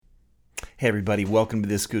Hey, everybody, welcome to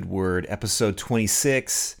This Good Word, episode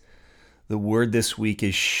 26. The word this week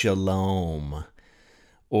is shalom,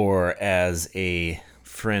 or as a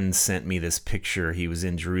friend sent me this picture, he was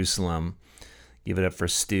in Jerusalem. Give it up for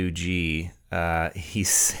Stu G. He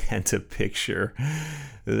sent a picture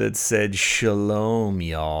that said shalom,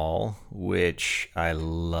 y'all, which I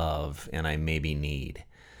love and I maybe need.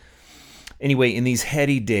 Anyway, in these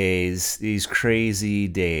heady days, these crazy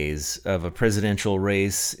days of a presidential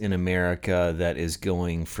race in America that is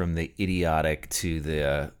going from the idiotic to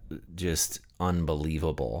the just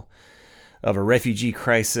unbelievable, of a refugee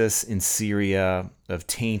crisis in Syria, of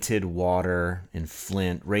tainted water in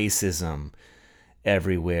Flint, racism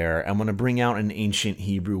everywhere, I'm going to bring out an ancient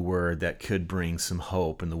Hebrew word that could bring some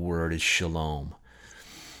hope, and the word is shalom.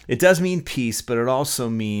 It does mean peace, but it also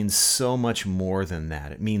means so much more than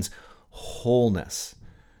that. It means wholeness,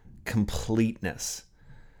 completeness,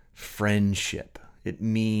 friendship. It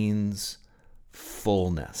means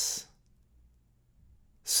fullness.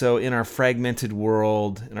 So in our fragmented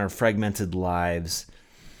world, in our fragmented lives,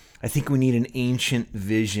 I think we need an ancient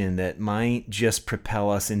vision that might just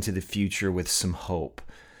propel us into the future with some hope.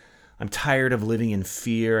 I'm tired of living in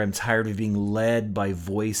fear. I'm tired of being led by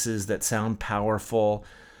voices that sound powerful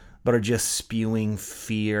but are just spewing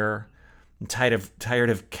fear. I'm tired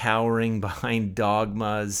of cowering behind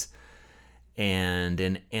dogmas and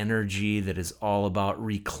an energy that is all about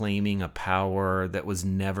reclaiming a power that was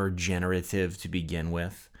never generative to begin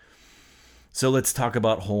with. So let's talk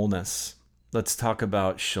about wholeness. Let's talk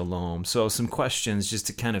about shalom. So some questions just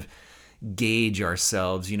to kind of gauge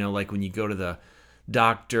ourselves. You know, like when you go to the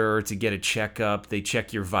doctor to get a checkup, they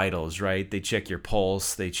check your vitals, right? They check your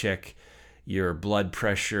pulse, they check your blood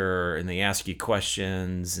pressure, and they ask you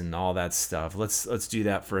questions and all that stuff. Let's do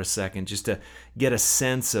that for a second, just to get a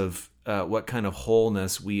sense of what kind of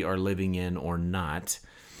wholeness we are living in or not.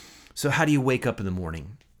 So how do you wake up in the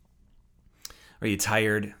morning? Are you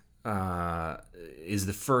tired? Is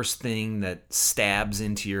the first thing that stabs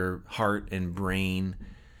into your heart and brain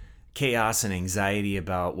chaos and anxiety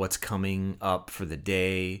about what's coming up for the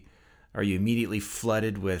day? Are you immediately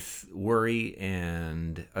flooded with worry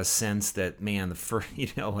and a sense that, man, the first,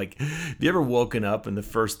 like, have you ever woken up and the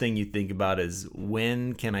first thing you think about is,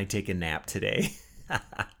 when can I take a nap today?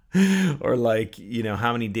 Or like,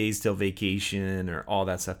 how many days till vacation, or all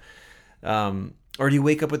that stuff. Or do you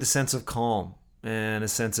wake up with a sense of calm and a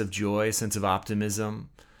sense of joy, a sense of optimism,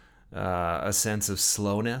 a sense of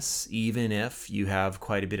slowness, even if you have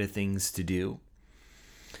quite a bit of things to do?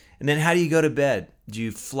 And then how do you go to bed? Do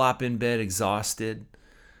you flop in bed exhausted?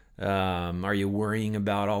 Are you worrying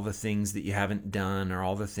about all the things that you haven't done, or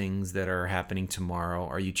all the things that are happening tomorrow?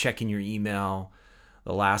 Are you checking your email,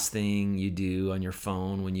 the last thing you do on your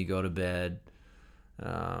phone when you go to bed?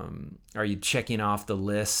 Are you checking off the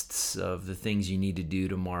lists of the things you need to do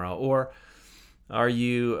tomorrow? Or are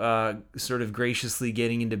you sort of graciously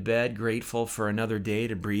getting into bed, grateful for another day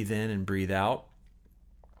to breathe in and breathe out?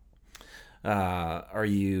 Are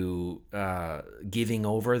you giving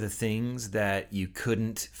over the things that you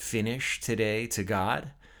couldn't finish today to God,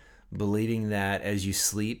 believing that as you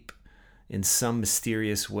sleep, in some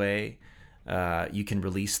mysterious way, you can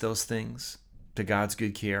release those things to God's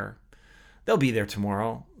good care? They'll be there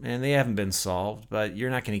tomorrow, and they haven't been solved, but you're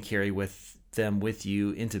not going to carry them with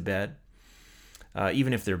you into bed,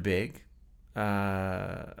 even if they're big.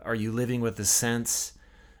 Are you living with a sense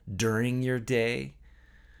during your day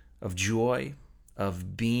of joy,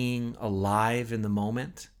 of being alive in the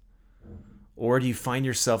moment? Or do you find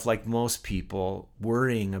yourself, like most people,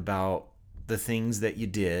 worrying about the things that you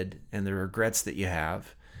did and the regrets that you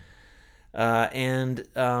have, or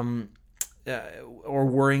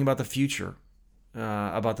worrying about the future,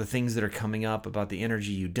 about the things that are coming up, about the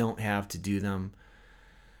energy you don't have to do them?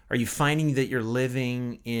 Are you finding that you're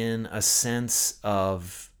living in a sense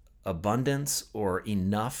of abundance or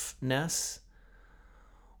enoughness?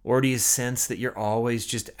 Or do you sense that you're always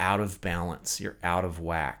just out of balance? You're out of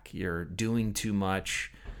whack. You're doing too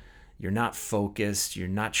much. You're not focused. You're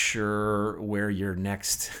not sure where your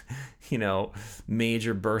next,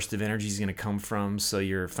 major burst of energy is going to come from. So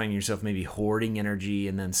you're finding yourself maybe hoarding energy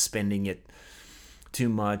and then spending it too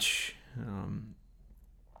much.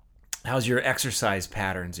 How's your exercise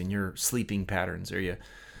patterns and your sleeping patterns? Are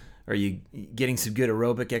you getting some good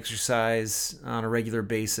aerobic exercise on a regular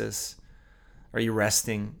basis? Are you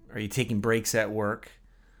resting? Are you taking breaks at work?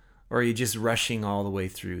 Or are you just rushing all the way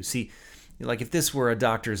through? See, like if this were a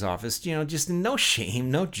doctor's office, just no shame,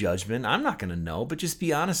 no judgment. I'm not going to know, but just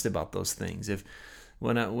be honest about those things. If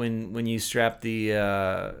when you strap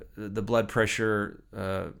the blood pressure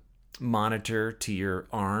monitor to your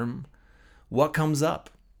arm, what comes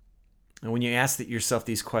up? And when you ask yourself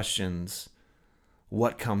these questions,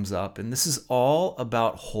 what comes up? And this is all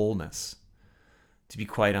about wholeness, to be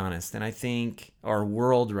quite honest. And I think our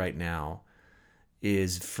world right now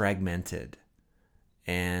is fragmented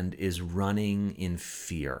and is running in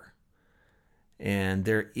fear. And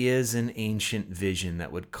there is an ancient vision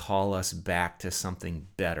that would call us back to something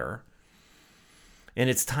better. And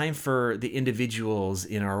it's time for the individuals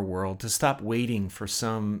in our world to stop waiting for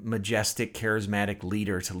some majestic, charismatic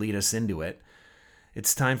leader to lead us into it.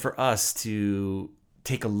 It's time for us to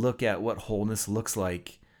take a look at what wholeness looks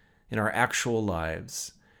like in our actual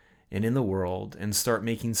lives and in the world, and start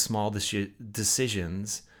making small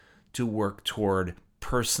decisions to work toward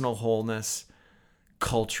personal wholeness,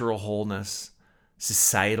 cultural wholeness,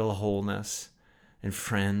 societal wholeness. And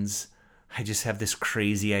friends, I just have this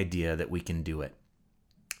crazy idea that we can do it.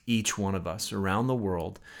 Each one of us around the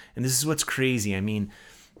world. And this is what's crazy. I mean,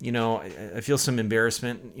 I feel some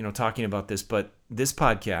embarrassment, talking about this, but this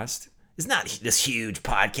podcast is not this huge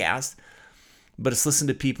podcast, but it's listened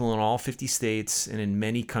to people in all 50 states and in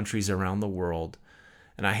many countries around the world.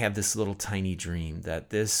 And I have this little tiny dream that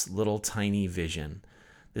this little tiny vision,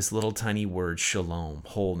 this little tiny word, shalom,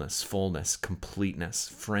 wholeness, fullness, completeness,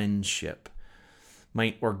 friendship,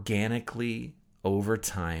 might organically, over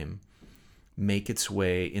time, make its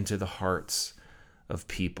way into the hearts of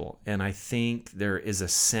people. And I think there is a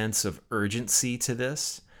sense of urgency to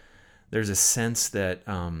this. There's a sense that,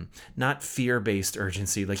 not fear-based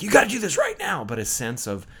urgency, like, you got to do this right now, but a sense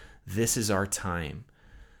of, this is our time.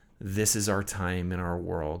 This is our time in our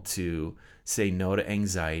world to say no to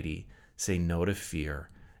anxiety, say no to fear,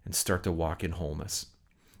 and start to walk in wholeness.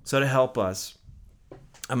 So to help us,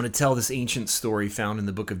 I'm going to tell this ancient story found in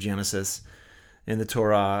the book of Genesis in the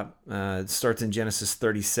Torah. It starts in Genesis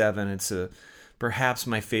 37. It's perhaps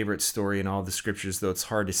my favorite story in all the scriptures, though it's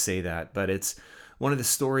hard to say that. But it's one of the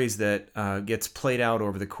stories that gets played out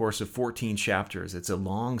over the course of 14 chapters. It's a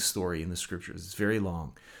long story in the scriptures. It's very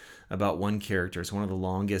long, about one character. It's one of the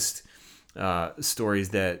longest stories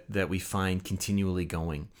that we find continually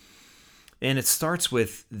going. And it starts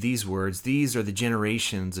with these words: these are the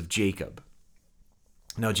generations of Jacob.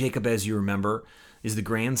 Now, Jacob, as you remember, is the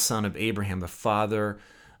grandson of Abraham, the father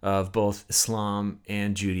of both Islam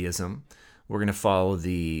and Judaism. We're going to follow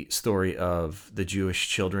the story of the Jewish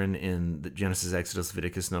children in the Genesis, Exodus,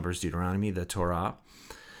 Leviticus, Numbers, Deuteronomy, the Torah.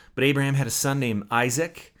 But Abraham had a son named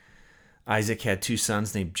Isaac. Isaac had two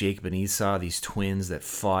sons named Jacob and Esau, these twins that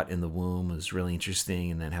fought in the womb. It was really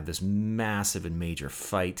interesting, and then have this massive and major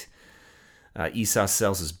fight. Esau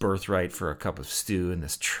sells his birthright for a cup of stew in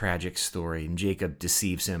this tragic story, and Jacob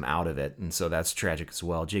deceives him out of it, and so that's tragic as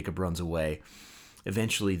well. Jacob runs away.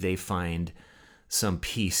 Eventually, they find some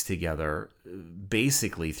peace together,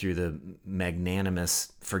 basically through the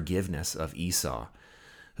magnanimous forgiveness of Esau,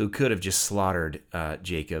 who could have just slaughtered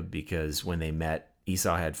Jacob, because when they met,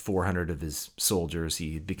 Esau had 400 of his soldiers.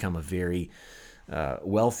 He had become a very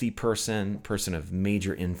wealthy person of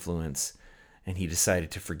major influence, and he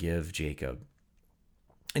decided to forgive Jacob.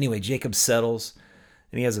 Anyway, Jacob settles,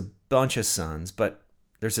 and he has a bunch of sons, but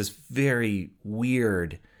there's this very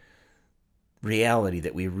weird reality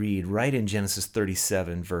that we read right in Genesis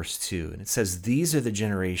 37, verse 2. And it says, these are the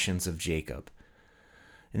generations of Jacob.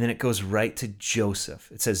 And then it goes right to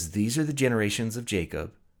Joseph. It says, these are the generations of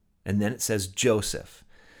Jacob. And then it says, Joseph,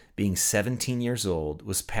 being 17 years old,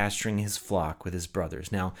 was pasturing his flock with his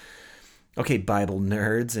brothers. Now, okay, Bible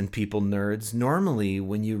nerds and people nerds, normally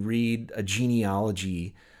when you read a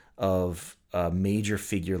genealogy of a major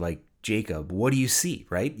figure like Jacob, what do you see,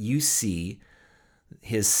 right? You see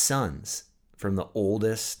his sons, from the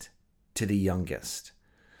oldest to the youngest.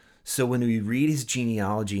 So when we read his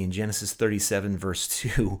genealogy in Genesis 37, verse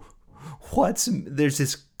 2, there's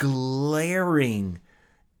this glaring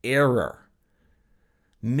error.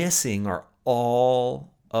 Missing are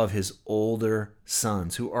all of his older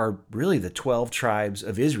sons, who are really the 12 tribes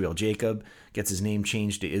of Israel. Jacob gets his name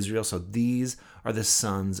changed to Israel, so these are the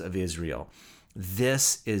sons of Israel.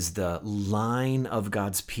 This is the line of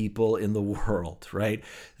God's people in the world, right?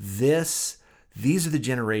 These are the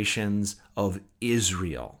generations of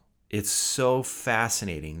Israel. It's so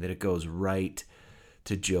fascinating that it goes right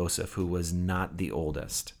to Joseph, who was not the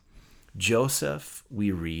oldest. Joseph,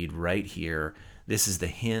 we read right here, this is the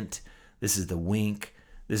hint, this is the wink,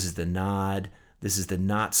 this is the nod, this is the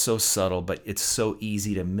not so subtle, but it's so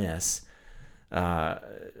easy to miss,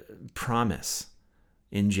 promise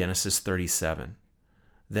in Genesis 37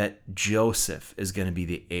 that Joseph is going to be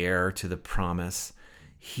the heir to the promise.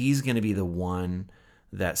 He's going to be the one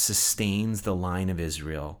that sustains the line of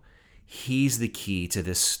Israel. He's the key to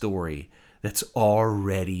this story that's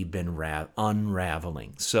already been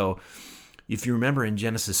unraveling. So if you remember in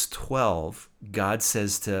Genesis 12, God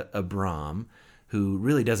says to Abram, who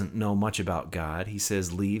really doesn't know much about God, he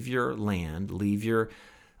says, leave your land, leave your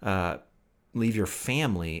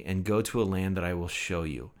family, and go to a land that I will show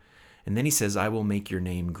you. And then he says, I will make your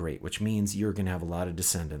name great, which means you're going to have a lot of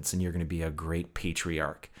descendants and you're going to be a great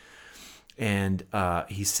patriarch. And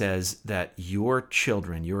he says that your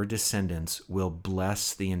children, your descendants, will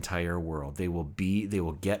bless the entire world. They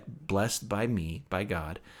will get blessed by me, by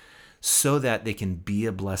God, so that they can be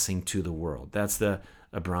a blessing to the world. That's the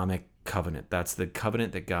Abrahamic covenant. That's the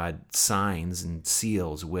covenant that God signs and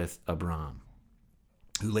seals with Abram,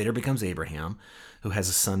 who later becomes Abraham, who has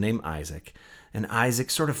a son named Isaac. And Isaac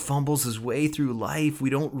sort of fumbles his way through life. We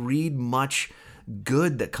don't read much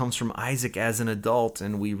good that comes from Isaac as an adult,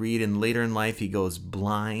 and we read later in life he goes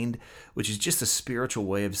blind, which is just a spiritual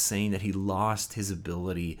way of saying that he lost his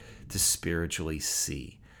ability to spiritually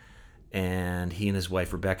see. And he and his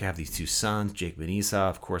wife Rebecca have these two sons, Jacob and Esau.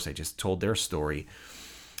 Of course, I just told their story.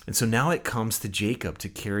 And so now it comes to Jacob to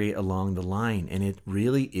carry along the line, and it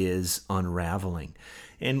really is unraveling.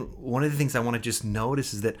 And one of the things I want to just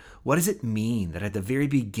notice is that what does it mean that at the very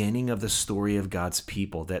beginning of the story of God's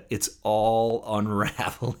people, that it's all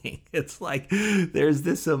unraveling? It's like there's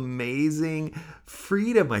this amazing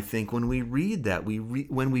freedom, I think, when we read that.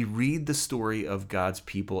 When we read the story of God's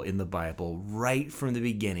people in the Bible, right from the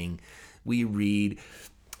beginning, we read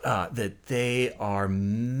that they are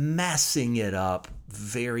messing it up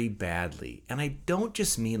very badly. And I don't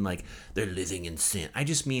just mean like they're living in sin. I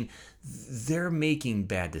just mean they're making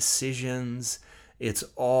bad decisions. It's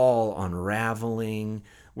all unraveling.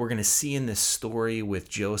 We're going to see in this story with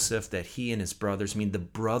Joseph that he and his brothers,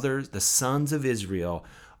 the sons of Israel,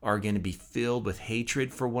 are going to be filled with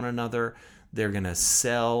hatred for one another. They're going to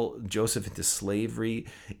sell Joseph into slavery.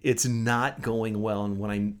 It's not going well. And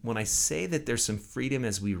when I say that there's some freedom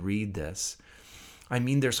as we read this, I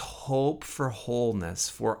mean there's hope for wholeness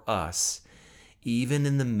for us, even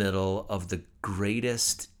in the middle of the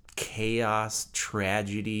greatest chaos,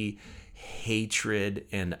 tragedy, hatred,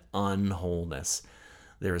 and unwholeness.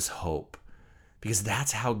 There is hope, because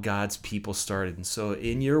that's how God's people started. And so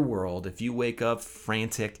in your world, if you wake up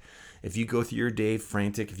frantic, if you go through your day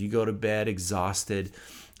frantic, if you go to bed exhausted,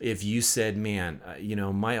 if you said, man,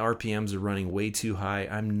 my RPMs are running way too high,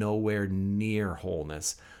 I'm nowhere near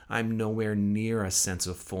wholeness, I'm nowhere near a sense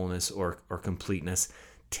of fullness or completeness,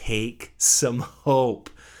 take some hope,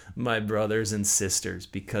 my brothers and sisters,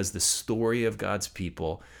 because the story of God's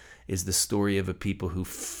people is the story of a people who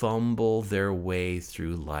fumble their way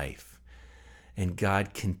through life. And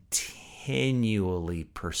God continually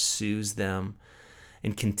pursues them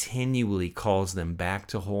and continually calls them back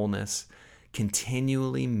to wholeness,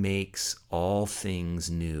 continually makes all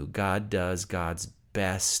things new. God does God's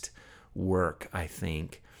best work, I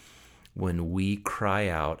think, when we cry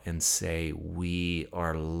out and say we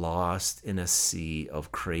are lost in a sea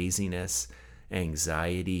of craziness,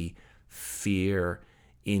 anxiety, fear,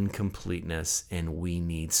 incompleteness, and we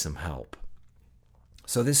need some help.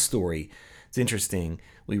 So this story, it's interesting.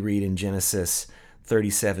 We read in Genesis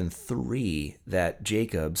 37:3 that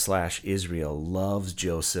Jacob/Israel loves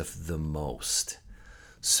Joseph the most.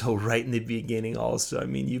 So right in the beginning also,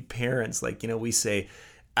 you parents, we say,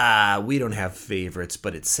 we don't have favorites,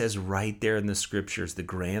 but it says right there in the scriptures, the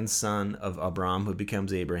grandson of Abram, who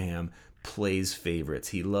becomes Abraham, plays favorites.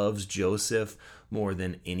 He loves Joseph more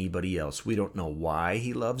than anybody else. We don't know why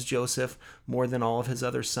he loves Joseph more than all of his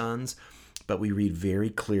other sons, but we read very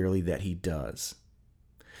clearly that he does.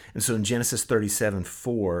 And so in Genesis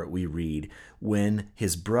 37:4, we read, when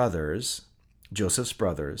his brothers, Joseph's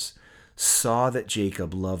brothers, saw that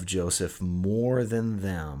Jacob loved Joseph more than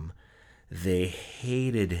them, they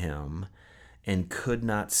hated him and could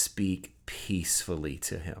not speak peacefully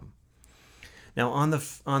to him. Now, on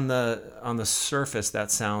the surface, that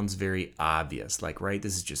sounds very obvious. Right,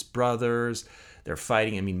 this is just brothers. They're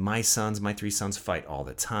fighting. My three sons fight all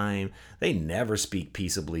the time. They never speak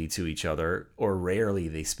peaceably to each other, or rarely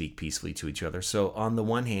they speak peacefully to each other. So on the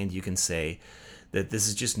one hand, you can say that this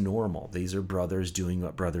is just normal. These are brothers doing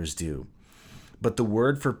what brothers do. But the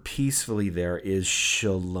word for peacefully there is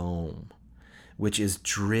shalom, which is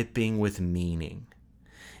dripping with meaning.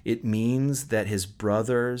 It means that his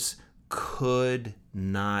brothers could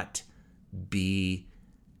not be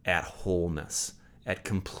at wholeness, at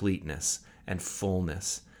completeness, and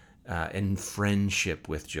fullness, and friendship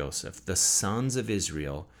with Joseph. The sons of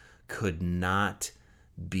Israel could not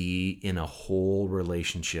be in a whole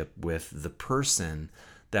relationship with the person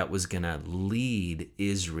that was going to lead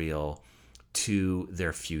Israel to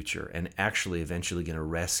their future and actually eventually going to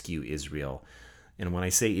rescue Israel. And when I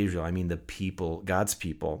say Israel, I mean the people, God's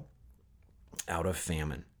people, out of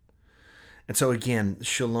famine. And so again,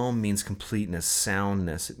 shalom means completeness,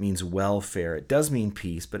 soundness. It means welfare. It does mean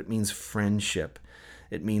peace, but it means friendship.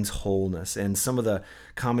 It means wholeness. And some of the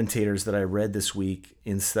commentators that I read this week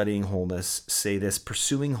in studying wholeness say this: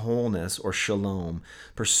 pursuing wholeness, or shalom,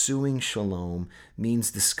 pursuing shalom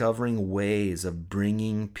means discovering ways of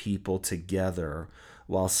bringing people together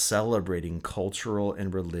while celebrating cultural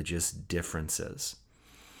and religious differences.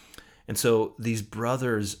 And so these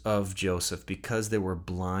brothers of Joseph, because they were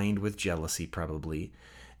blind with jealousy probably,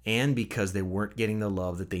 and because they weren't getting the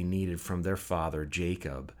love that they needed from their father,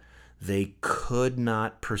 Jacob, they could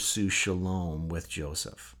not pursue shalom with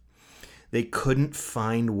Joseph. They couldn't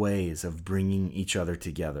find ways of bringing each other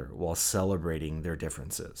together while celebrating their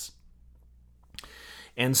differences.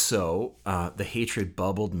 And so the hatred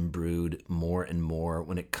bubbled and brewed more and more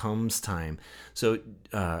when it comes time. So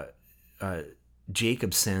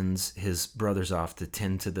Jacob sends his brothers off to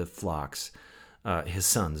tend to the flocks, his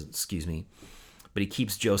sons, but he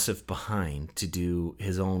keeps Joseph behind to do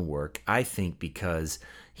his own work, I think because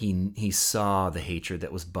he saw the hatred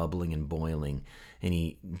that was bubbling and boiling, and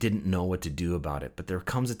he didn't know what to do about it. But there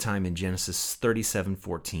comes a time in Genesis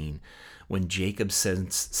 37:14 when Jacob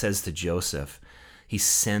says to Joseph, he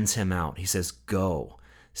sends him out. He says, "Go,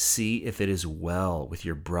 see if it is well with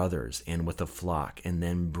your brothers and with the flock, and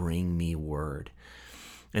then bring me word."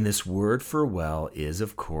 And this word for well is,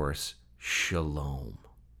 of course, shalom.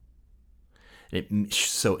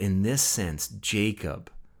 So in this sense, Jacob,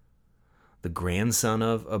 the grandson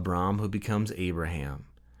of Abram who becomes Abraham,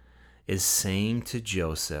 is saying to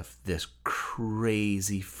Joseph this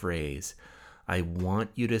crazy phrase: I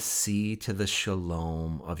want you to see to the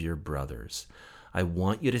shalom of your brothers. I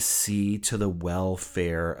want you to see to the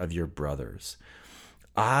welfare of your brothers.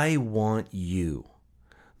 I want you,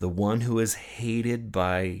 the one who is hated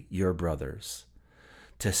by your brothers,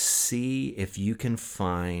 to see if you can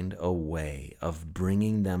find a way of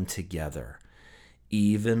bringing them together,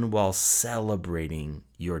 even while celebrating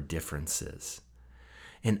your differences.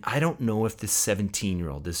 And I don't know if this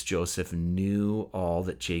 17-year-old, this Joseph, knew all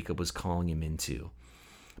that Jacob was calling him into,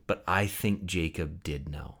 but I think Jacob did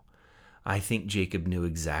know. I think Jacob knew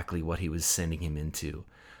exactly what he was sending him into.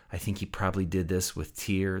 I think he probably did this with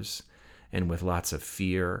tears and with lots of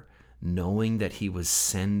fear, knowing that he was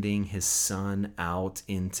sending his son out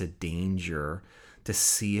into danger to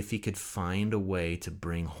see if he could find a way to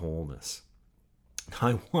bring wholeness.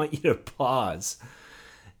 I want you to pause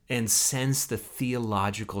and sense the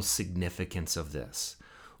theological significance of this.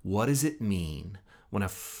 What does it mean when a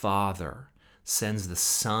father sends the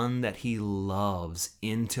son that he loves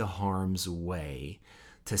into harm's way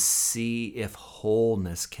to see if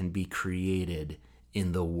wholeness can be created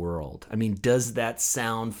in the world? I mean, does that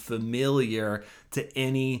sound familiar to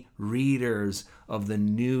any readers of the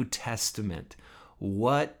New Testament?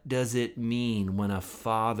 What does it mean when a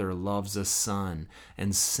father loves a son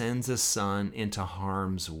and sends a son into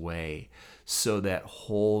harm's way so that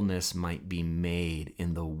wholeness might be made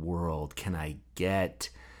in the world? Can I get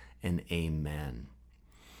an amen?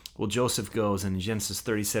 Well, Joseph goes, and in Genesis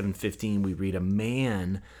 37:15 we read, a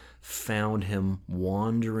man found him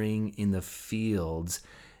wandering in the fields,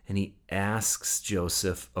 and he asks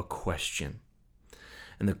Joseph a question.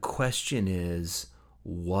 And the question is,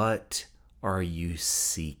 what are you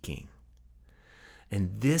seeking?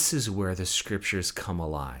 And this is where the scriptures come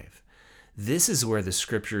alive. This is where the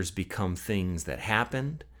scriptures become things that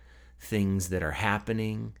happened, things that are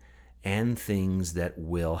happening, and things that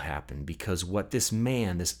will happen. Because what this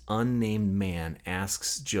man, this unnamed man,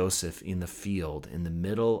 asks Joseph in the field, in the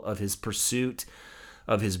middle of his pursuit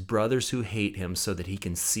of his brothers who hate him so that he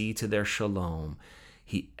can see to their shalom,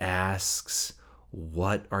 he asks,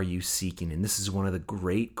 what are you seeking? And this is one of the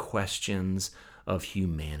great questions of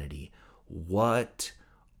humanity. What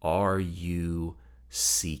are you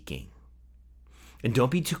seeking? And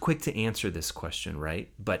don't be too quick to answer this question,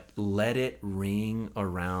 right? But let it ring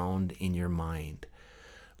around in your mind.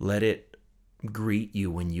 Let it greet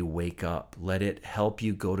you when you wake up. Let it help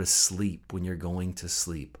you go to sleep when you're going to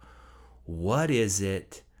sleep. What is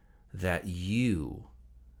it that you,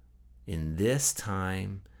 in this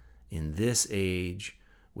time, in this age,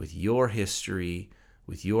 with your history,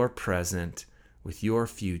 with your present, with your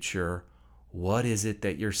future, what is it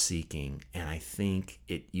that you're seeking? And I think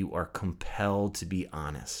you are compelled to be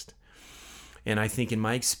honest. And I think in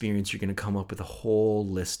my experience, you're going to come up with a whole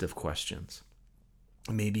list of questions.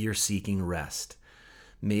 Maybe you're seeking rest.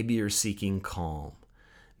 Maybe you're seeking calm.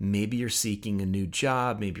 Maybe you're seeking a new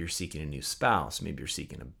job. Maybe you're seeking a new spouse. Maybe you're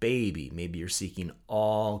seeking a baby. Maybe you're seeking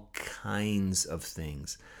all kinds of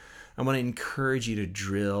things. I want to encourage you to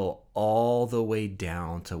drill all the way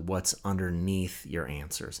down to what's underneath your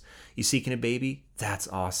answers. You seeking a baby? That's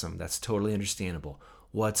awesome. That's totally understandable.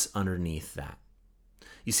 What's underneath that?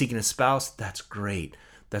 You seeking a spouse? That's great.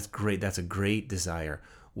 That's great. That's a great desire.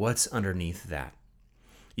 What's underneath that?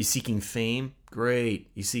 You seeking fame? Great.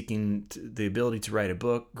 You seeking the ability to write a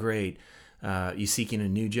book? Great. You seeking a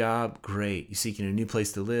new job? Great. You seeking a new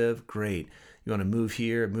place to live? Great. You want to move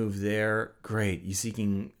here, move there? Great. You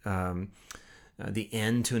seeking the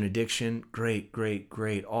end to an addiction? Great, great,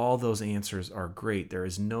 great. All those answers are great. There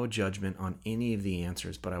is no judgment on any of the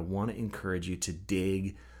answers, but I want to encourage you to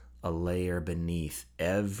dig a layer beneath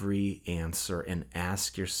every answer and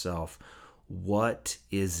ask yourself, what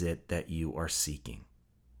is it that you are seeking?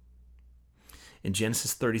 In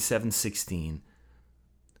Genesis 37:16,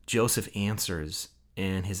 Joseph answers,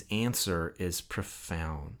 and his answer is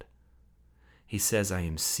profound. He says, I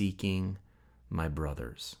am seeking my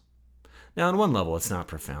brothers. Now, on one level, it's not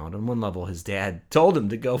profound. On one level, his dad told him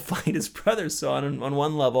to go find his brothers. So on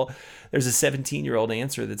one level, there's a 17-year-old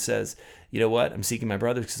answer that says, you know what? I'm seeking my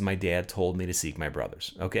brothers because my dad told me to seek my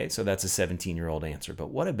brothers. Okay, so that's a 17-year-old answer.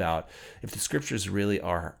 But what about if the scriptures really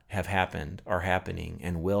have happened, are happening,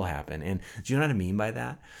 and will happen? And do you know what I mean by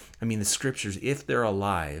that? I mean, the scriptures, if they're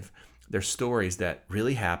alive, they're stories that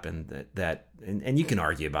really happened, and you can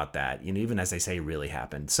argue about that. You know, even as I say really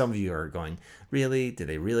happened, some of you are going, really? Did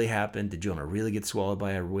they really happen? Did Jonah really get swallowed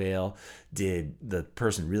by a whale? Did the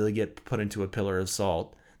person really get put into a pillar of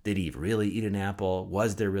salt? Did Eve really eat an apple?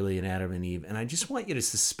 Was there really an Adam and Eve? And I just want you to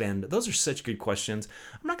suspend. Those are such good questions.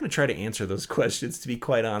 I'm not going to try to answer those questions, to be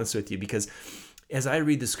quite honest with you, because as I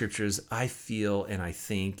read the scriptures, I feel and I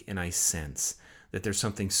think and I sense that there's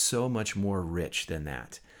something so much more rich than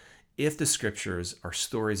that. If the scriptures are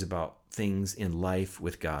stories about things in life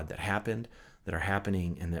with God that happened, that are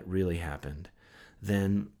happening, and that really happened,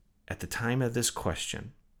 then at the time of this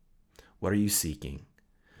question, what are you seeking?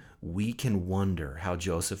 We can wonder how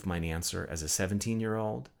Joseph might answer as a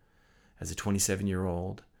 17-year-old, as a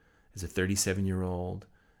 27-year-old, as a 37-year-old,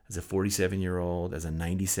 as a 47-year-old, as a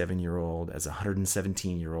 97-year-old, as a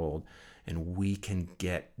 117-year-old, and we can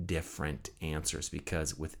get different answers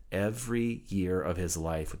because with every year of his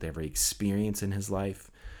life, with every experience in his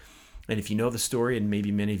life, and if you know the story, and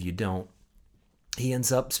maybe many of you don't, he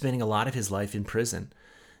ends up spending a lot of his life in prison,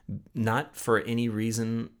 not for any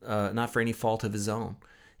reason, not for any fault of his own.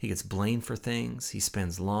 He gets blamed for things. He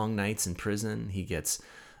spends long nights in prison. He gets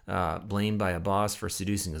blamed by a boss for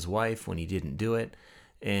seducing his wife when he didn't do it.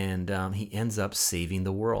 And he ends up saving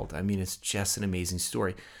the world. I mean, it's just an amazing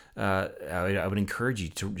story. I would encourage you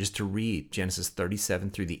to read Genesis 37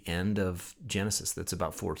 through the end of Genesis. That's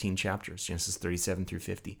about 14 chapters, Genesis 37 through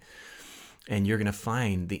 50. And you're going to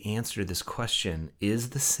find the answer to this question is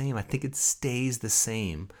the same. I think it stays the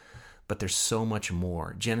same, but there's so much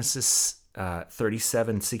more. Genesis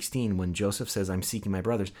 37:16, when Joseph says, I'm seeking my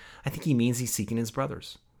brothers, I think he means he's seeking his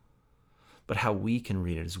brothers. But how we can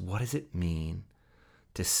read it is, what does it mean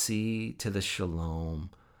to see to the shalom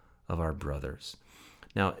of our brothers?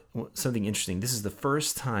 Now, something interesting, this is the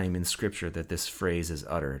first time in Scripture that this phrase is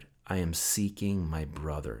uttered, I am seeking my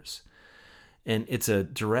brothers. And it's a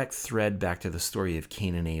direct thread back to the story of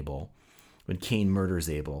Cain and Abel, when Cain murders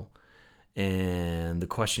Abel. And the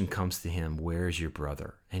question comes to him, where is your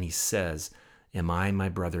brother? And he says, am I my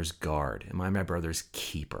brother's guard? Am I my brother's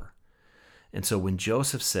keeper? And so when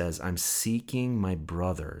Joseph says, I'm seeking my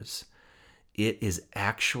brothers, it is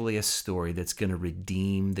actually a story that's going to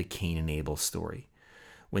redeem the Cain and Abel story.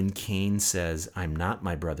 When Cain says, I'm not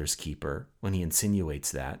my brother's keeper, when he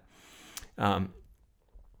insinuates that,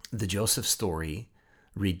 the Joseph story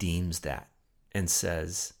redeems that and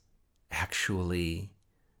says, actually,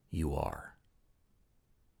 you are.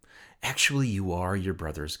 Actually, you are your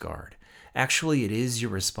brother's guard. Actually, it is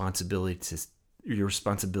your responsibility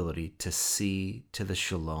to see to the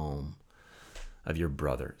shalom of your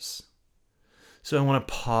brothers. So I want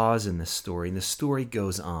to pause in this story, and the story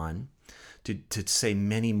goes on to say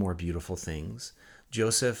many more beautiful things.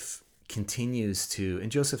 Joseph continues to,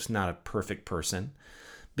 and Joseph's not a perfect person,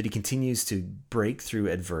 but he continues to break through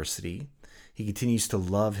adversity. He continues to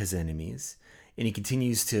love his enemies, and he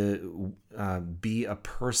continues to be a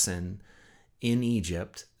person in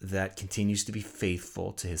Egypt that continues to be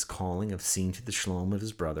faithful to his calling of seeing to the shalom of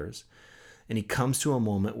his brothers. And he comes to a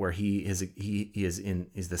moment where he is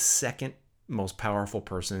the second most powerful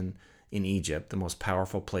person in Egypt, the most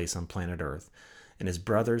powerful place on planet Earth. And his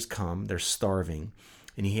brothers come, they're starving,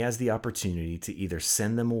 And he has the opportunity to either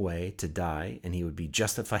send them away to die, and he would be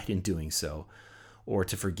justified in doing so, or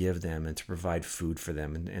to forgive them and to provide food for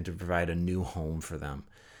them and to provide a new home for them.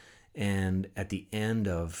 And at the end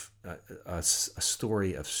of a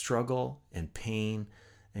story of struggle and pain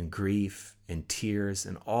and grief and tears,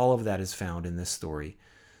 and all of that is found in this story,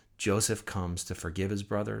 Joseph comes to forgive his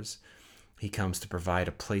brothers. He comes to provide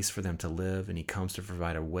a place for them to live, and he comes to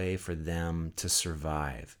provide a way for them to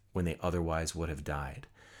survive when they otherwise would have died.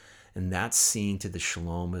 And that's seeing to the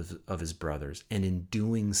shalom of his brothers. And in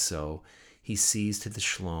doing so, he sees to the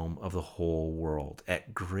shalom of the whole world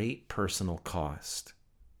at great personal cost.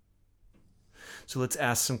 So let's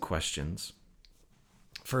ask some questions.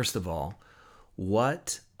 First of all,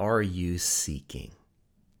 what are you seeking?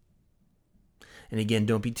 And again,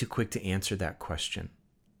 don't be too quick to answer that question.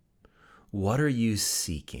 What are you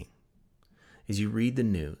seeking? As you read the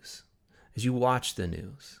news, as you watch the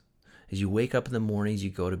news, as you wake up in the morning, as you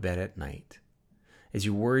go to bed at night, as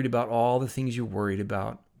you're worried about all the things you're worried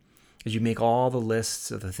about, as you make all the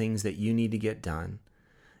lists of the things that you need to get done,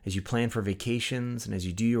 as you plan for vacations and as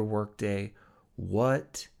you do your workday,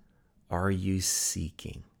 what are you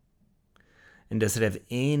seeking? And does it have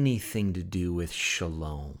anything to do with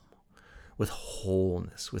shalom, with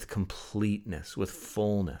wholeness, with completeness, with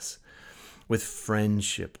fullness, with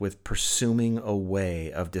friendship, with pursuing a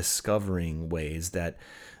way of discovering ways that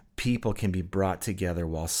people can be brought together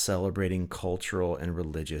while celebrating cultural and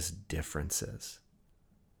religious differences?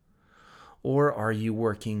 Or are you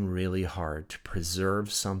working really hard to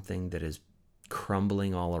preserve something that is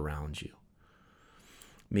crumbling all around you?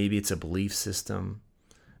 Maybe it's a belief system.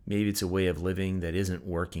 Maybe it's a way of living that isn't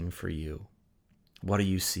working for you. What are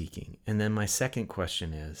you seeking? And then my second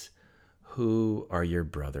question is, who are your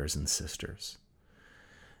brothers and sisters?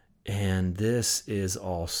 And this is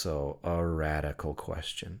also a radical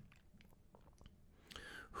question.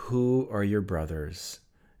 Who are your brothers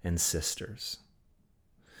and sisters?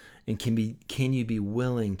 And can you be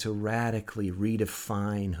willing to radically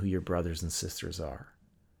redefine who your brothers and sisters are?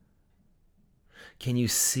 Can you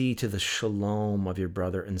see to the shalom of your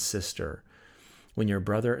brother and sister when your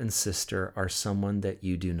brother and sister are someone that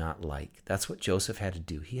you do not like? That's what Joseph had to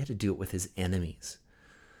do. He had to do it with his enemies.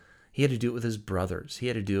 He had to do it with his brothers. He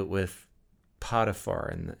had to do it with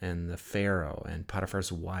Potiphar and the Pharaoh and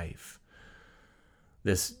Potiphar's wife,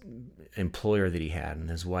 this employer that he had,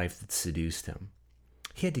 and his wife that seduced him.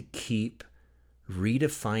 He had to keep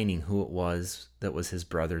redefining who it was that was his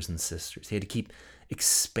brothers and sisters. He had to keep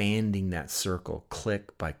expanding that circle,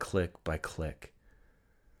 click by click by click.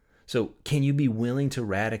 So can you be willing to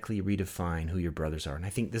radically redefine who your brothers are? And I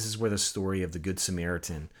think this is where the story of the Good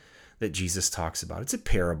Samaritan that Jesus talks about. It's a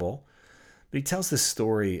parable, but he tells this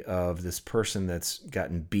story of this person that's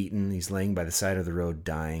gotten beaten. He's laying by the side of the road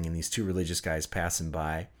dying, and these two religious guys passing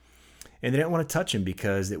by. And they didn't want to touch him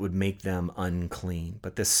because it would make them unclean.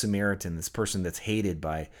 But this Samaritan, this person that's hated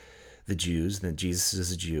by the Jews, that Jesus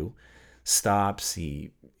is a Jew, stops.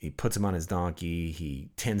 He puts him on his donkey.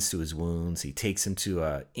 He tends to his wounds. He takes him to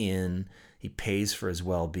an inn. He pays for his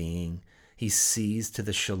well-being. He sees to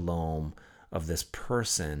the shalom of this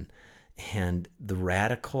person. And the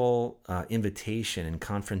radical invitation and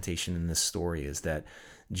confrontation in this story is that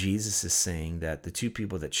Jesus is saying that the two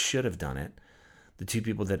people that should have done it, the two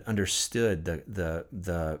people that understood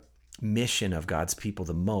the mission of God's people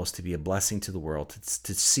the most, to be a blessing to the world,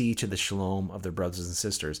 to see to the shalom of their brothers and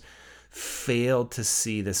sisters, failed to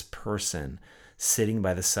see this person sitting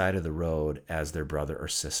by the side of the road as their brother or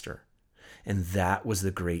sister. And that was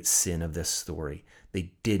the great sin of this story.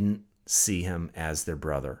 They didn't see him as their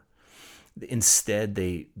brother. Instead,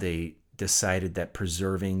 they decided that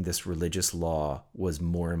preserving this religious law was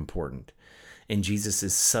more important. And Jesus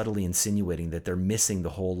is subtly insinuating that they're missing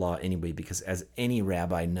the whole law anyway, because as any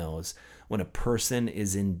rabbi knows, when a person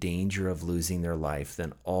is in danger of losing their life,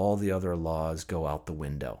 then all the other laws go out the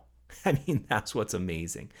window. I mean, that's what's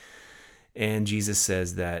amazing. And Jesus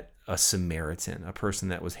says that a Samaritan, a person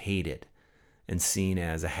that was hated and seen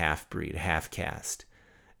as a half-breed, a half-caste,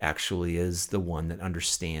 actually is the one that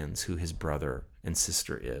understands who his brother and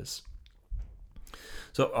sister is.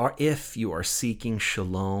 So if you are seeking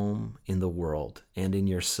shalom in the world and in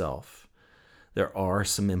yourself, there are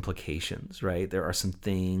some implications, right? There are some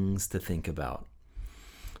things to think about.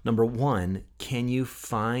 Number one, can you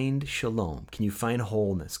find shalom? Can you find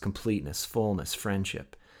wholeness, completeness, fullness,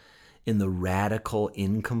 friendship in the radical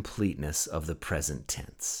incompleteness of the present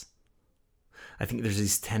tense? I think there's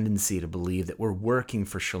this tendency to believe that we're working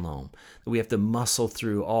for shalom, that we have to muscle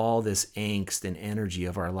through all this angst and energy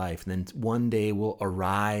of our life, and then one day we'll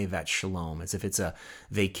arrive at shalom, as if it's a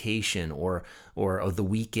vacation or the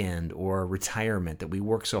weekend or retirement that we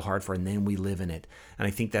work so hard for, and then we live in it. And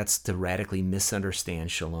I think that's to radically misunderstand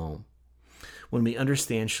shalom. When we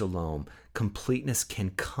understand shalom, completeness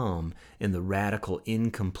can come in the radical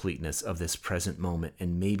incompleteness of this present moment,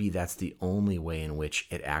 and maybe that's the only way in which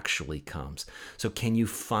it actually comes. So can you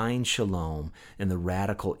find shalom in the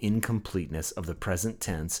radical incompleteness of the present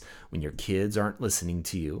tense when your kids aren't listening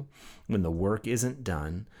to you, when the work isn't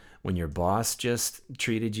done, when your boss just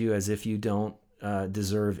treated you as if you don't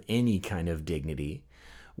deserve any kind of dignity,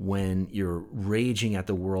 when you're raging at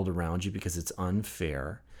the world around you because it's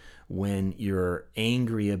unfair, when you're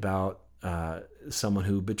angry about someone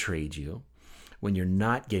who betrayed you, when you're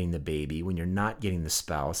not getting the baby, when you're not getting the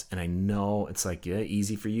spouse. And I know it's like, yeah,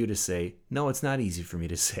 easy for you to say. No, it's not easy for me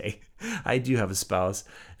to say. I do have a spouse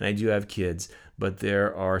and I do have kids, but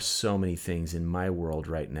there are so many things in my world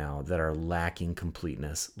right now that are lacking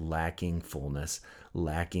completeness, lacking fullness,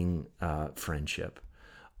 lacking friendship.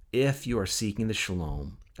 If you are seeking the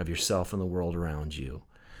shalom of yourself and the world around you,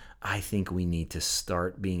 I think we need to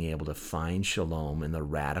start being able to find shalom in the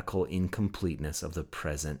radical incompleteness of the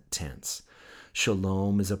present tense.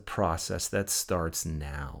 Shalom is a process that starts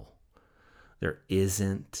now. There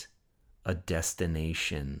isn't a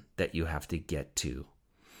destination that you have to get to.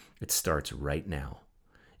 It starts right now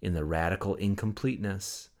in the radical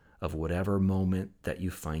incompleteness of whatever moment that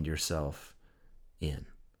you find yourself in.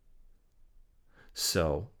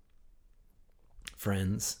 So,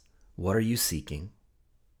 friends, what are you seeking?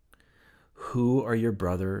 Who are your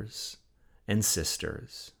brothers and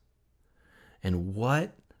sisters? And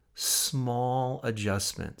what small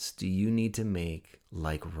adjustments do you need to make,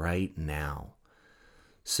 like right now,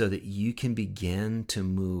 so that you can begin to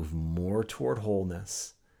move more toward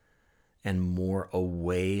wholeness and more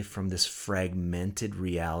away from this fragmented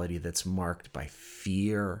reality that's marked by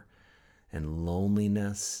fear and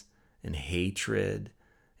loneliness and hatred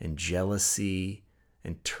and jealousy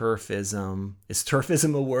and turfism? Is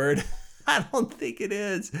turfism a word? I don't think it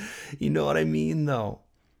is. You know what I mean, though?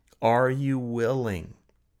 Are you willing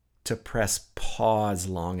to press pause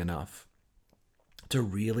long enough to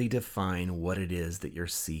really define what it is that you're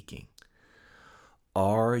seeking?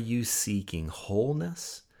 Are you seeking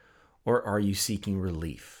wholeness or are you seeking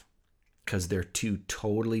relief? Because they're two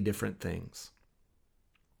totally different things.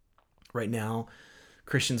 Right now,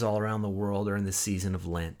 Christians all around the world are in the season of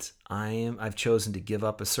Lent. I've chosen to give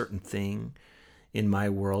up a certain thing in my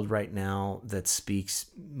world right now that speaks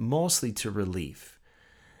mostly to relief.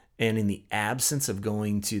 And in the absence of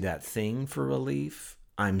going to that thing for relief,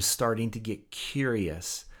 I'm starting to get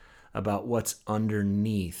curious about what's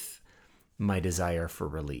underneath my desire for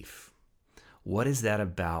relief. What is that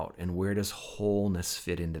about, and where does wholeness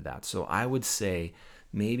fit into that? So I would say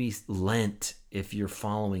maybe Lent, if you're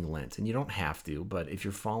following Lent, and you don't have to, but if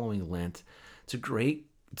you're following Lent, it's a great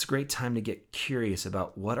time to get curious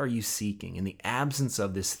about what are you seeking in the absence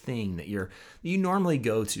of this thing that you normally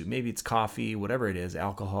go to. Maybe it's coffee, whatever it is,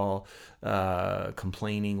 alcohol,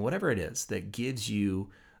 complaining, whatever it is that gives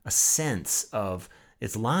you a sense of,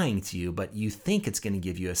 it's lying to you, but you think it's going to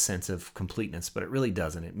give you a sense of completeness, but it really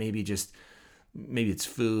doesn't. Maybe it's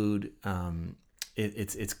food.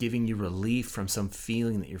 It's giving you relief from some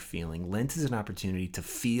feeling that you're feeling. Lent is an opportunity to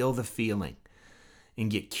feel the feeling and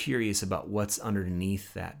get curious about what's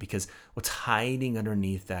underneath that, because what's hiding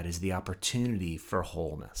underneath that is the opportunity for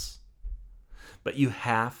wholeness. But you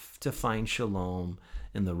have to find shalom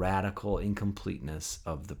in the radical incompleteness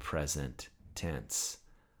of the present tense.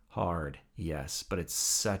 Hard, yes, but it's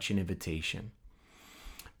such an invitation,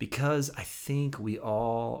 because I think we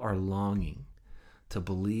all are longing to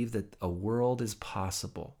believe that a world is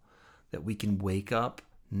possible, that we can wake up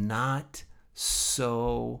not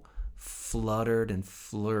so fluttered and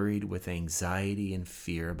flurried with anxiety and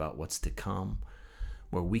fear about what's to come,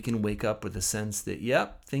 where we can wake up with a sense that,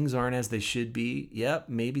 yep, things aren't as they should be. Yep,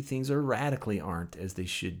 maybe things are radically aren't as they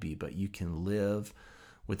should be, but you can live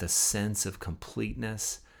with a sense of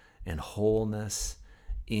completeness and wholeness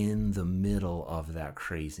in the middle of that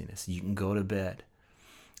craziness. You can go to bed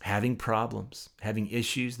having problems, having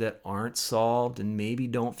issues that aren't solved and maybe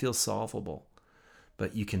don't feel solvable,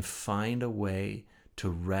 but you can find a way to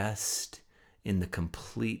rest in the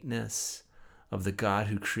completeness of the God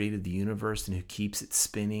who created the universe and who keeps it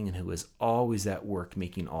spinning and who is always at work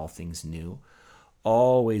making all things new,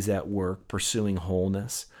 always at work pursuing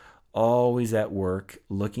wholeness, always at work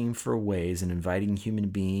looking for ways and inviting human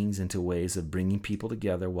beings into ways of bringing people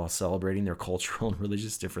together while celebrating their cultural and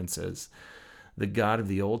religious differences. The God of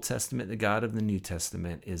the Old Testament, the God of the New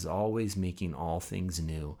Testament is always making all things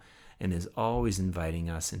new and is always inviting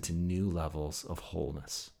us into new levels of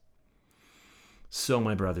wholeness. So,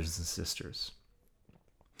 my brothers and sisters,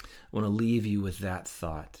 I want to leave you with that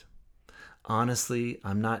thought. Honestly,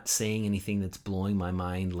 I'm not saying anything that's blowing my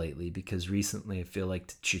mind lately, because recently I feel like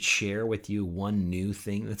to share with you one new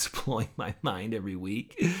thing that's blowing my mind every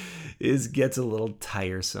week gets a little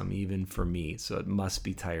tiresome even for me. So it must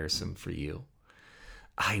be tiresome for you.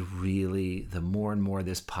 The more and more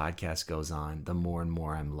this podcast goes on, the more and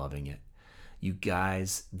more I'm loving it. You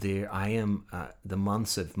guys, the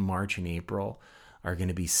months of March and April are going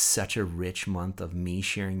to be such a rich month of me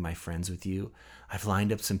sharing my friends with you. I've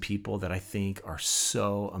lined up some people that I think are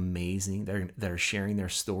so amazing. That are sharing their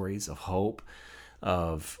stories of hope,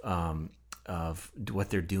 of what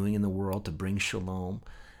they're doing in the world to bring shalom.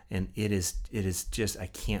 And it is just, I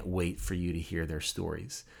can't wait for you to hear their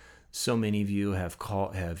stories. So many of you have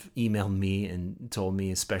emailed me and told me,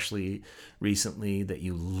 especially recently, that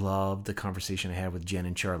you loved the conversation I had with Jen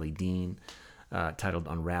and Charlie Dean, titled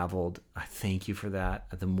Unraveled. I thank you for that.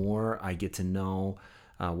 The more I get to know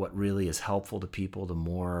what really is helpful to people, the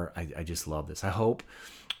more I just love this. I hope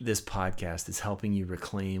this podcast is helping you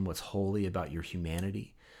reclaim what's holy about your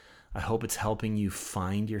humanity. I hope it's helping you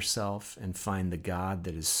find yourself and find the God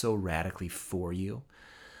that is so radically for you.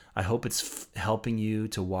 I hope it's helping you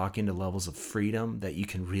to walk into levels of freedom, that you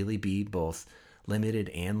can really be both limited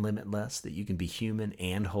and limitless, that you can be human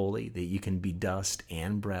and holy, that you can be dust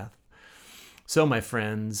and breath. So, my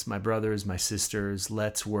friends, my brothers, my sisters,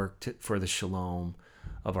 let's work for the shalom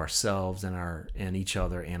of ourselves and each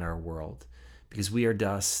other and our world, because we are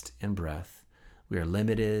dust and breath. We are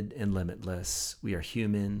limited and limitless. We are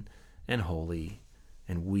human and holy,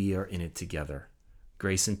 and we are in it together.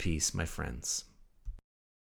 Grace and peace, my friends.